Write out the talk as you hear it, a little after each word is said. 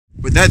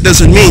But that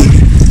doesn't mean,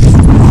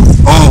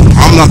 oh,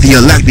 I'm not the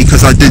elect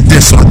because I did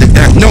this or I did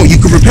that. No, you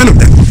can repent of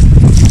that.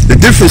 The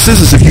difference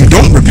is if you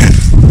don't repent,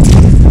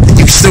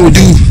 you can still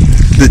do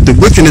the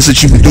wickedness that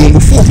you were doing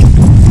before.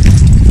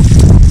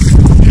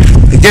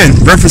 Again,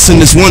 referencing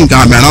this one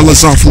guy, man, I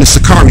was off from the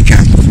Sakari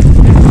camp.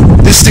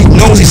 This dude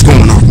knows he's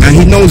going off, man.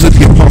 He knows that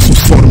the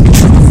apostles taught him the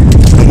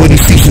truth. And what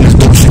he's teaching is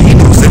bullshit. He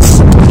knows this.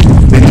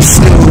 But he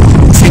still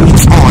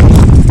continues on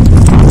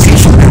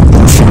teaching that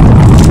bullshit.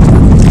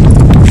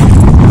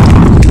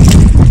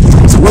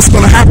 So what's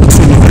going to happen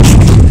to him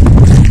eventually?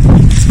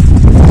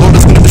 The Lord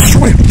is going to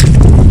destroy him.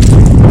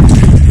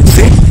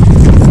 See?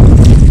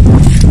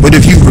 But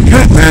if you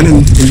repent, man,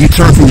 and you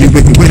turn from your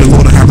wicked way, the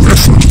Lord will have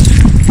mercy on you.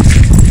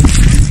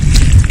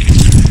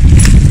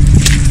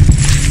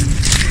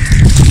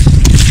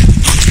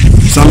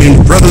 So I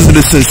mean, brothers that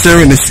are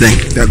sincere in this thing,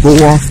 that go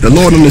off, the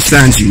Lord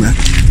understands you, man.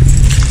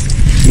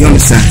 He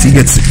understands, he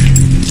gets it.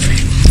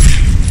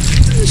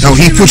 Now,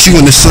 he puts you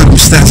in the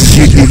circumstances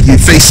you're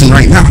facing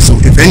right now. So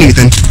if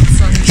anything,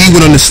 he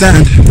would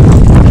understand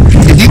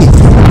if you.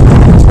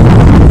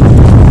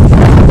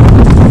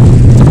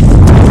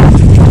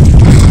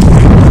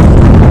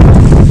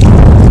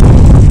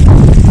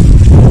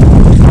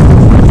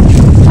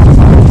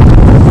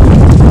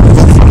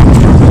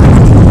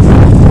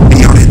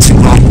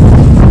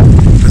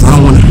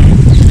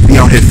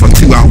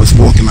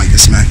 Walking like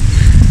this, man.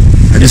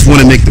 I just want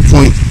to make the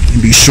point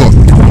and be short.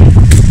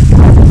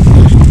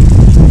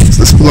 So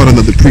let's pull out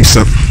another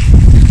precept.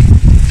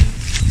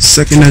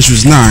 2nd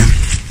Ezra 9.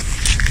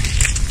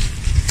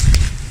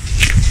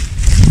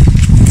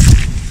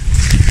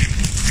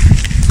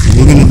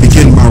 We're going to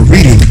begin by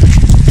reading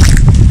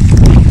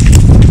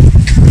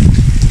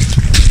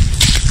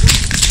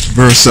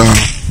verse 6.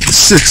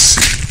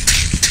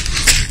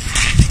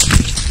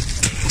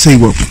 I'll tell you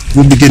what,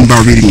 we'll begin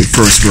by reading the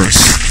first verse.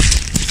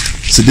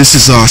 So this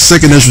is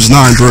 2nd Ezra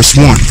 9 verse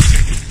 1.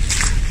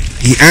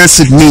 He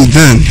answered me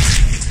then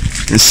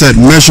and said,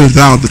 measure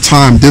thou the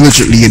time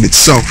diligently in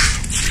itself,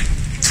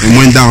 and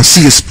when thou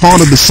seest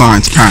part of the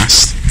signs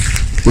past,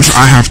 which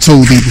I have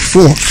told thee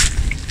before.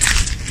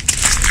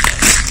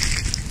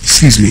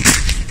 Excuse me.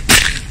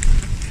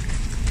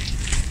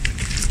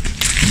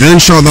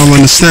 Then shalt thou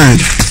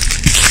understand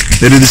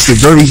that it is the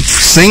very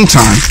same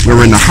time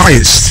wherein the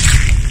highest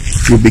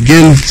will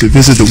begin to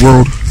visit the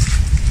world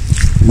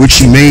which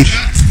he made.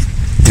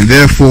 And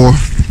therefore,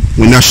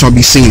 when thou shalt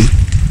be seen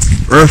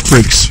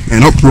earthquakes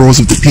and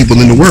uproars of the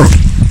people in the world,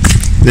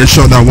 then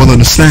shalt thou well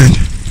understand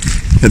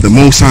that the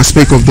Most High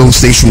spake of those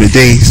days from the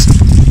days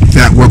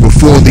that were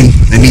before thee,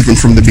 and even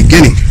from the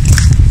beginning.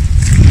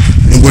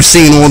 And we're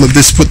seeing all of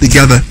this put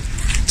together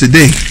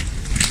today.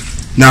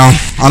 Now,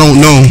 I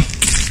don't know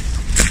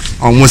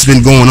on what's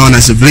been going on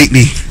as of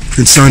lately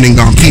concerning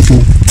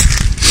people,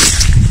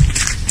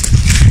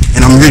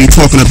 and I'm really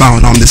talking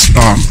about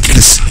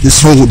this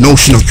whole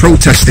notion of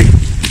protesting.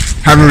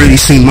 Haven't really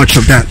seen much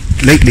of that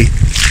lately,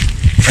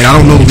 and I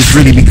don't know if it's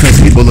really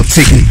because people have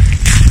taken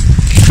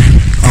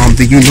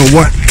the you know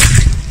what,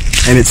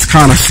 and it's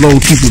kind of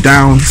slowed people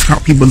down. It's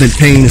got people in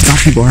pain. It's got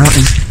people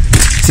hurting,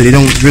 so they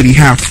don't really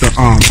have the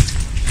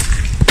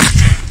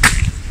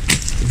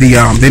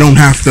they don't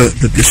have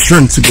the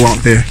strength to go out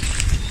there.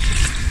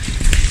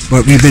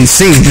 But we've been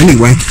seeing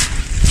anyway,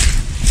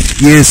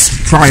 years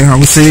prior,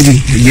 I would say maybe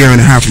a year and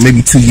a half, or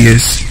maybe 2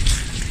 years.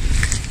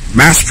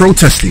 Mass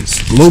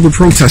protestings, global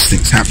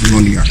protestings happening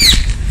on the earth,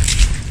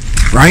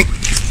 right?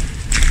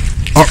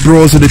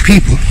 Uproars of the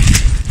people,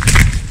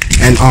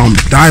 and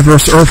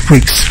diverse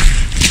earthquakes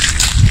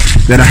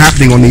that are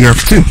happening on the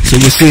earth too. So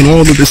we're seeing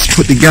all of this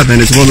put together, and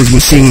as well as we're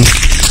seeing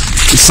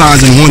the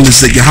signs and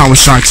wonders that Yahweh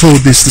Shai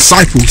told his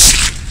disciples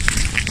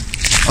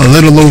a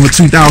little over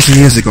 2,000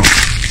 years ago.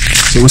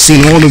 So we're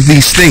seeing all of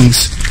these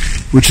things,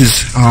 which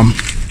is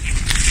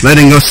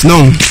letting us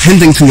know,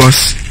 hinting to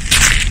us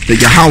that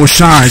Yahweh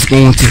Shai is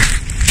going to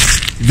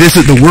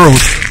visit the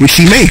world which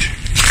he made.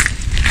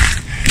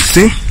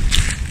 See?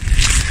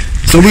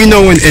 So we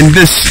know in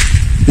this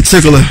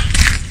particular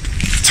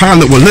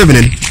time that we're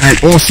living in, and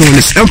also in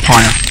this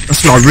empire,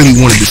 that's what I really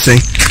wanted to say.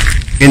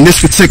 In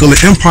this particular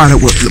empire that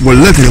we're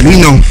living in,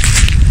 we know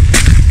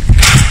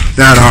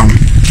that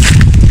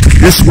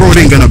this world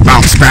ain't gonna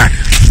bounce back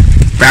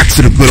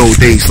to the good old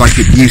days like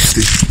it used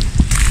to.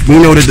 We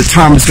know that the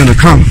time is gonna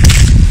come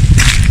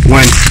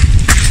when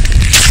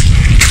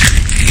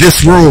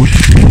this world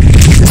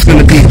is going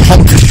to be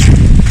halted.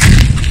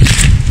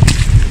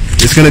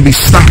 It's going to be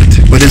stopped,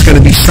 but it's going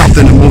to be stopped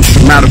in the most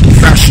dramatic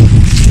fashion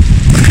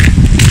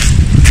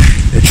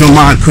that your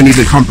mind couldn't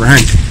even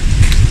comprehend.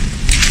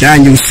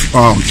 Daniel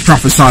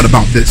prophesied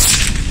about this,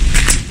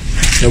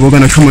 that we're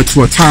going to come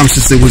into a time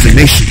since there was a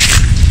nation.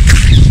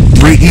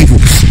 Great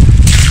evils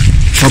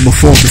shall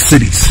befall the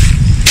cities.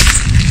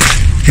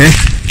 Okay?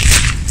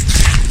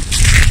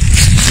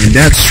 And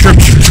that's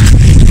scripture.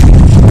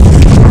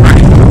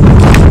 Alright?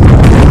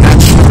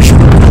 That's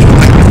scripture.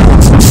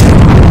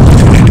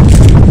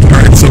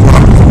 Alright, so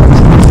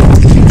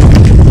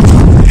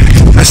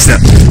that's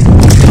that.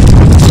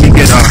 Let me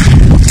get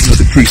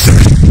another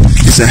precept.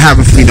 It's to have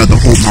it for me not to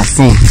hold my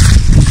phone.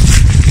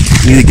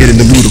 I need to get in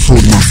the mood of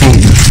holding my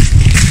phone.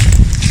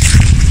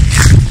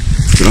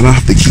 So I don't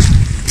have to keep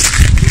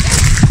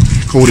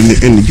holding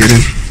it in to get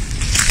in.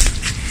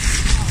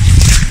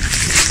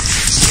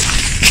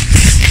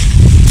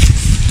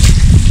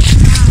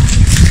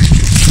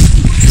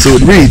 So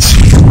it reads,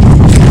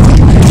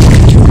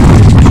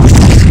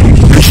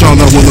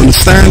 inshallah will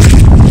understand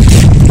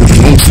that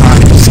the Most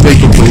High spake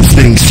of those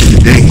things in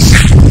the days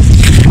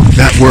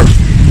that were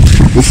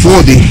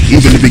before thee,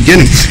 even the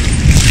beginnings.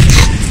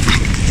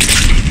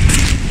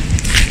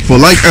 For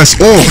like as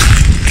all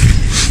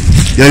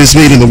that is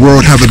made in the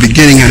world have a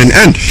beginning and an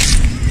end,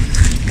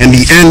 and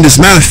the end is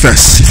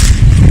manifest,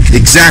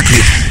 exactly.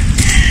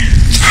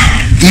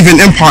 Even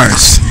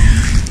empires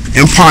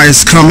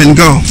come and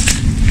go.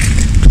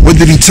 What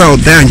did he tell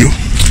Daniel?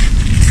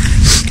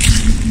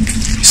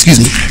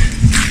 Excuse me.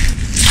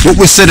 What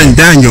was said in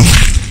Daniel,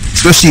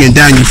 especially in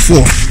Daniel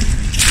 4,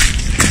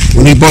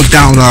 when he brought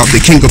down the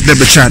king of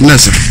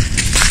Nebuchadnezzar?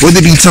 What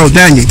did he tell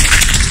Daniel?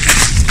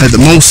 That the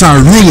Most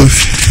High ruleth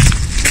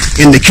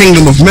in the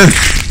kingdom of men.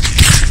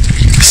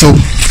 So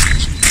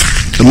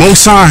the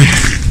Most High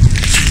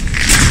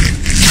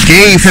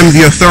gave him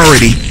the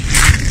authority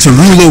to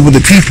rule over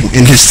the people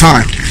in his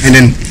time, and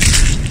then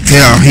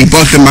he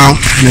brought them out,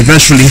 and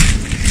eventually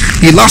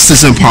he lost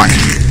his empire.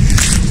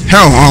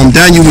 Hell,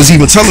 Daniel was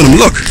even telling him,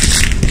 look,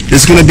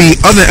 there's going to be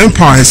other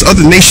empires,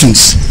 other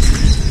nations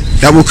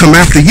that will come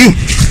after you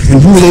and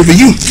rule over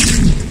you.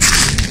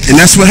 And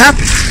that's what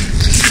happened.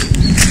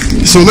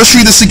 So let's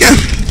read this again.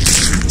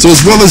 So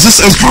as well as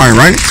this empire,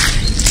 right,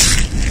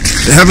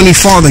 the Heavenly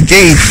Father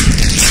gave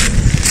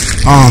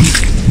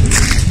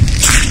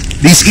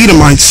these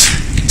Edomites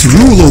to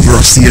rule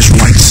over us, the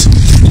Israelites,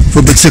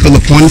 for a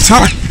particular point in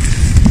time.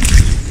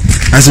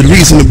 As it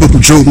reads in the book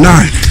of Job 9,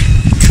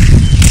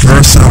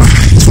 verse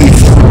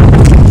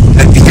 24,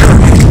 that the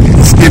earth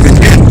is given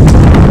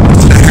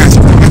into the hands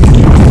of the wicked.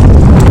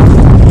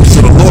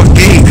 So the Lord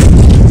gave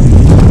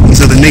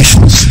these other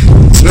nations,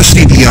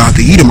 especially the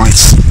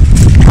Edomites,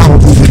 power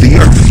over the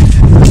earth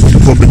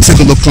for a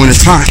particular point in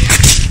time.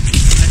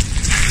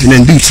 And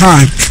in due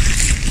time,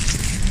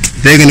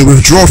 they're going to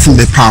withdraw from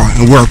their power,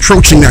 and we're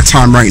approaching that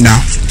time right now.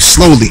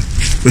 Slowly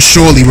but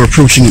surely we're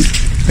approaching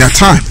that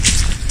time.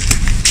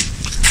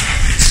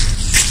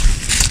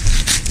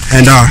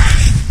 And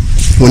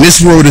when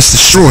this world is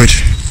destroyed,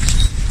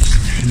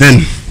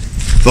 then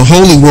the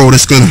holy world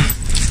is going to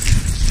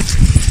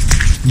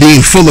be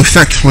in full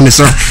effect on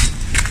this earth.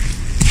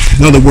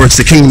 In other words,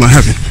 the kingdom of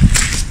heaven,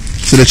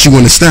 so that you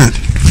understand.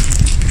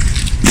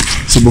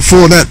 So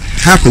before that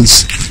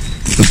happens,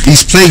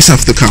 these plagues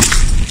have to come,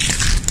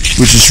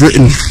 which is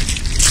written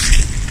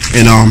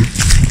in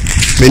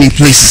many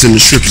places in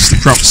the scriptures, the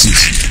prophecies.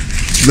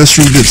 Let's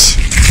read this.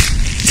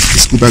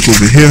 Let's go back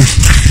over here.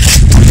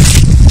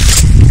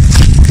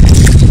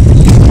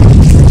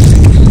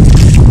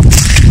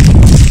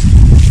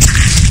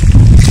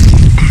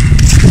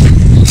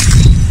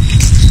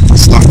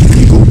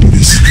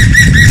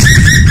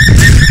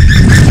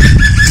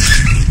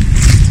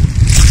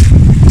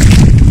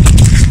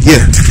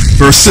 Yeah,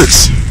 verse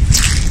 6.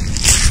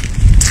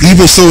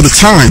 Even so the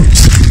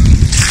times,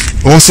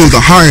 also the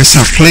highest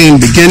have plain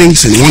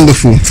beginnings and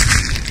wonderful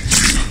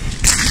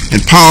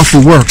and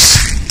powerful works,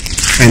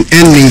 and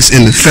endings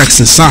in effects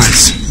and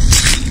signs.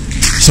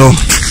 So,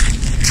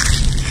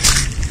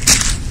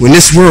 when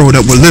this world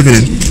that we're living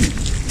in,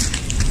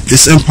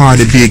 this empire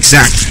to be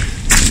exact,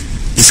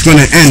 it's going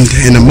to end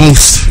in the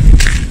most,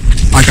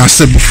 like I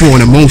said before,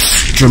 in the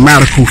most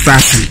dramatical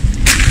fashion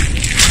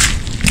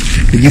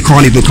that you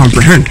can't even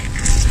comprehend.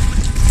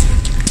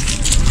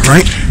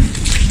 Alright?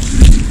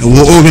 And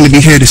we're all going to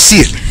be here to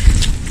see it.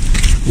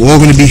 We're all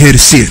going to be here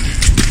to see it.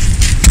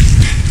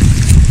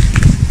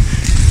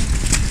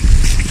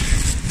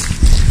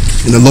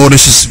 And the Lord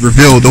has just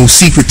revealed those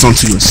secrets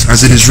unto us,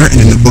 as it is written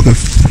in the book of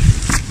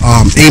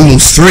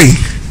Amos 3,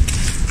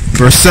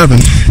 verse 7,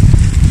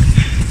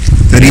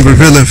 that he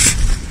revealeth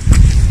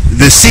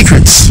the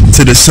secrets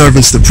to the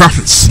servants, the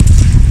prophets.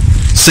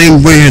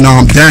 Same way in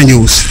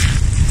Daniel's,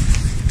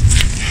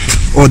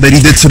 or that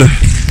he did to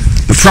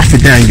the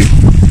prophet Daniel.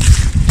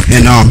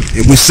 And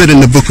it was said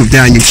in the book of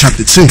Daniel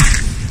chapter 2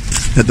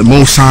 that the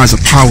Most High is a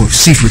power of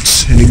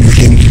secrets, and he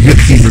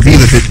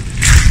revealed it,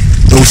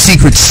 those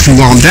secrets to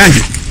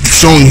Daniel,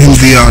 showing him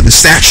the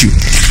statue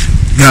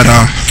that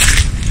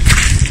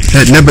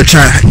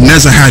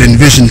Nebuchadnezzar had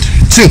envisioned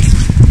too.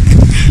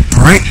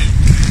 Alright?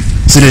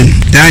 So then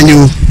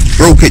Daniel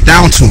broke it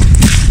down to him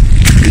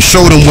and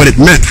showed him what it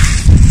meant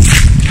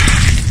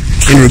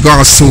in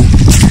regards to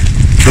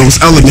those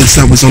elements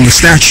that was on the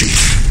statue,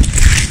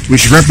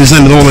 which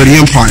represented all of the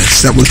empires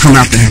that would come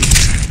after him.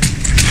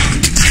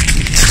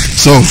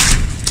 So,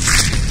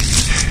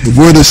 if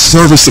we're the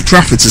service of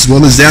prophets as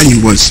well as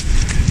Daniel was,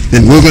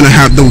 then we're going to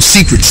have those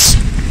secrets.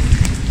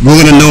 We're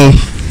going to know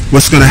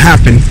what's going to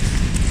happen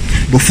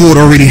before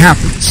it already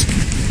happens.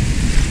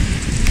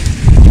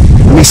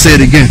 Let me say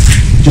it again,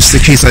 just in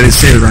case I didn't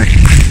say it right.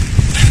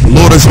 The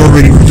Lord has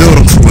already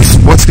revealed to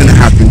us what's going to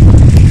happen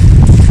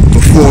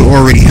before it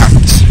already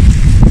happens.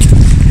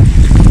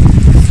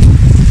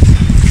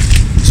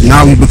 So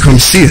now we become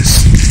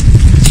seers.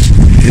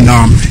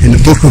 In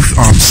the book of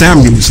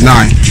Samuel 9,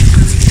 I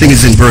think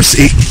it's in verse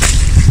 8,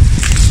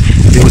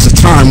 there was a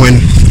time when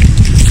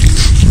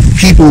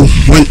people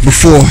went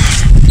before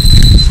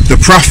the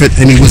prophet,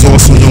 and he was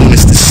also known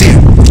as the seer.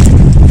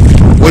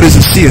 What is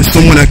a seer?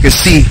 Someone that can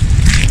see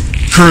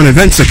current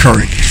events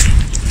occurring.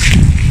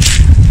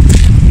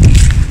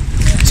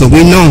 So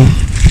we know,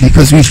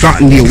 because we've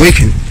gotten the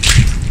awakening,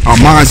 our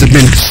minds have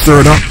been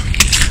stirred up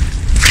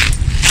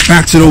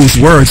back to those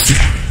words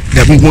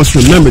that we once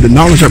remembered, the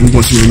knowledge that we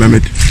once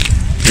remembered,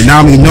 and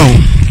now we know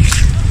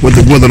what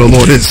the will of the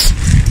Lord is.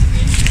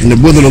 And the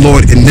will of the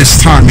Lord in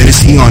this time, in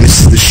this eon,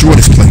 is the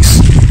shortest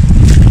place.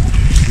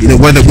 You know,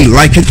 whether we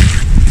like it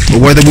or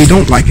whether we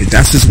don't like it,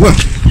 that's His will.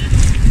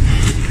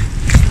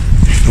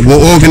 And we're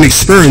all going to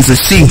experience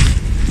and see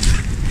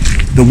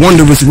the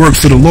wondrous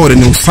works of the Lord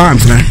in those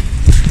times, man.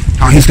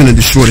 How He's going to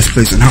destroy this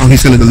place and how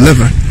He's going to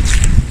deliver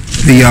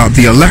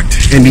the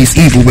elect in these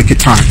evil,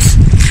 wicked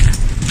times.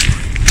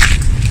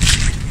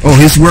 Oh,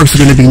 His works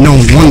are going to be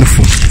known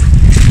wonderful,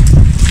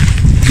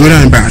 good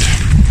and bad.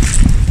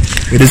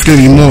 It is going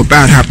to be more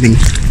bad happening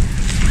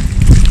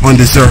on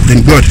this earth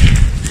than good.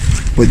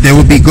 But there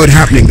will be good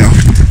happening though.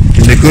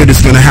 And the good is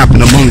going to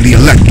happen among the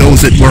elect,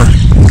 those that were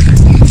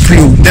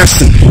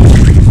predestined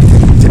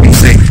to be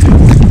saved.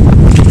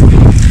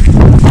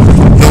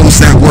 Those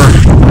that were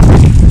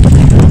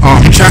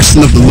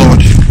chastened of the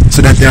Lord,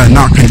 so that they are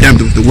not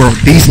condemned of the world.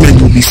 These men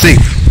will be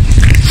saved.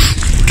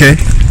 Okay?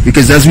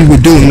 Because as we were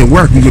doing the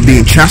work, we were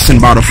being chastened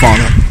by the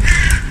Father.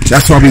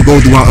 That's why we go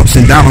through our ups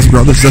and downs,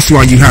 brothers. That's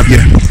why you have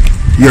your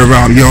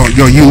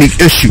unique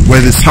issue,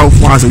 whether it's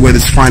health-wise or whether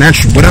it's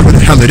financial, whatever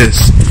the hell it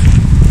is.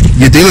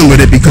 You're dealing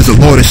with it because the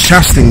Lord is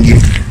chastening you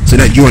so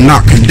that you are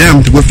not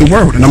condemned with the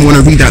world. And I'm going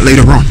to read that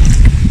later on.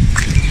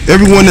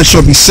 Everyone that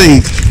shall be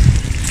saved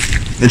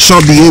and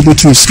shall be able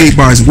to escape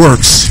by his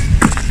works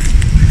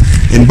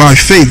and by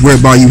faith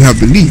whereby you have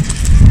believed.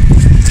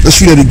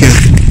 Let's read it again.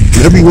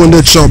 Everyone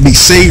that shall be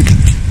saved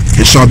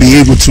and shall be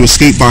able to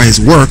escape by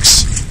his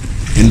works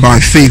and by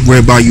faith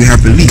whereby you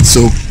have believed.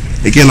 So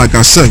again, like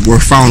I said,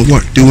 we're found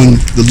what? Doing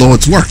the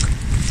Lord's work.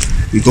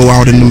 We go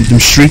out in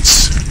them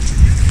streets,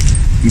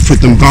 we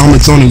put them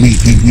garments on, and we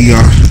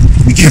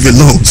give it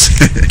loads.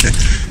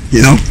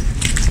 You know?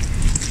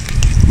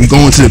 We go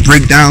into the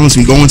breakdowns,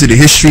 we go into the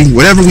history,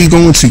 whatever we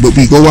go into, but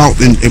we go out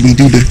and we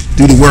do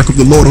the work of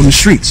the Lord on the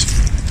streets.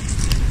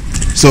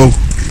 So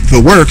the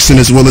works, and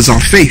as well as our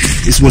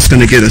faith, is what's going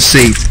to get us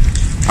saved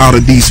out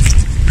of these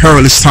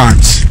perilous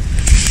times.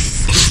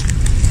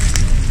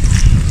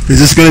 Because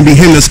it's going to be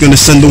Him that's going to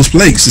send those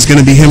plagues. It's going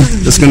to be Him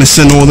that's going to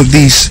send all of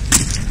these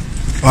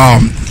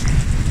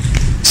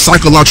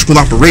psychological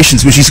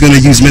operations, which He's going to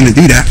use men to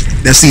do that.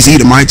 That's these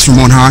Edomites from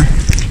on high,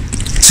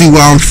 to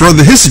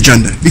further His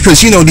agenda.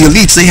 Because, you know, the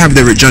elites, they have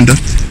their agenda,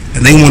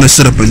 and they want to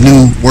set up a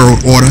new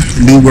world order,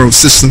 a new world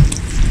system,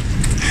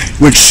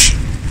 which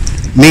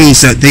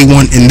means that they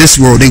want, in this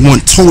world, they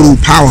want total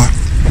power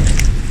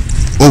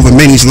over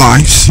many's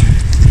lives.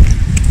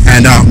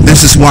 And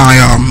this is why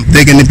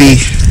they're going to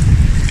be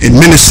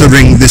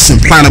administering this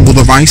implantable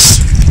device,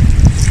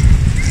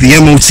 the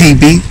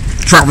MOTB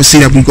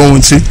prophecy that we go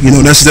into. You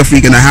know, that's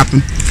definitely going to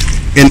happen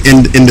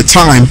in the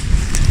time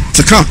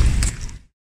to come.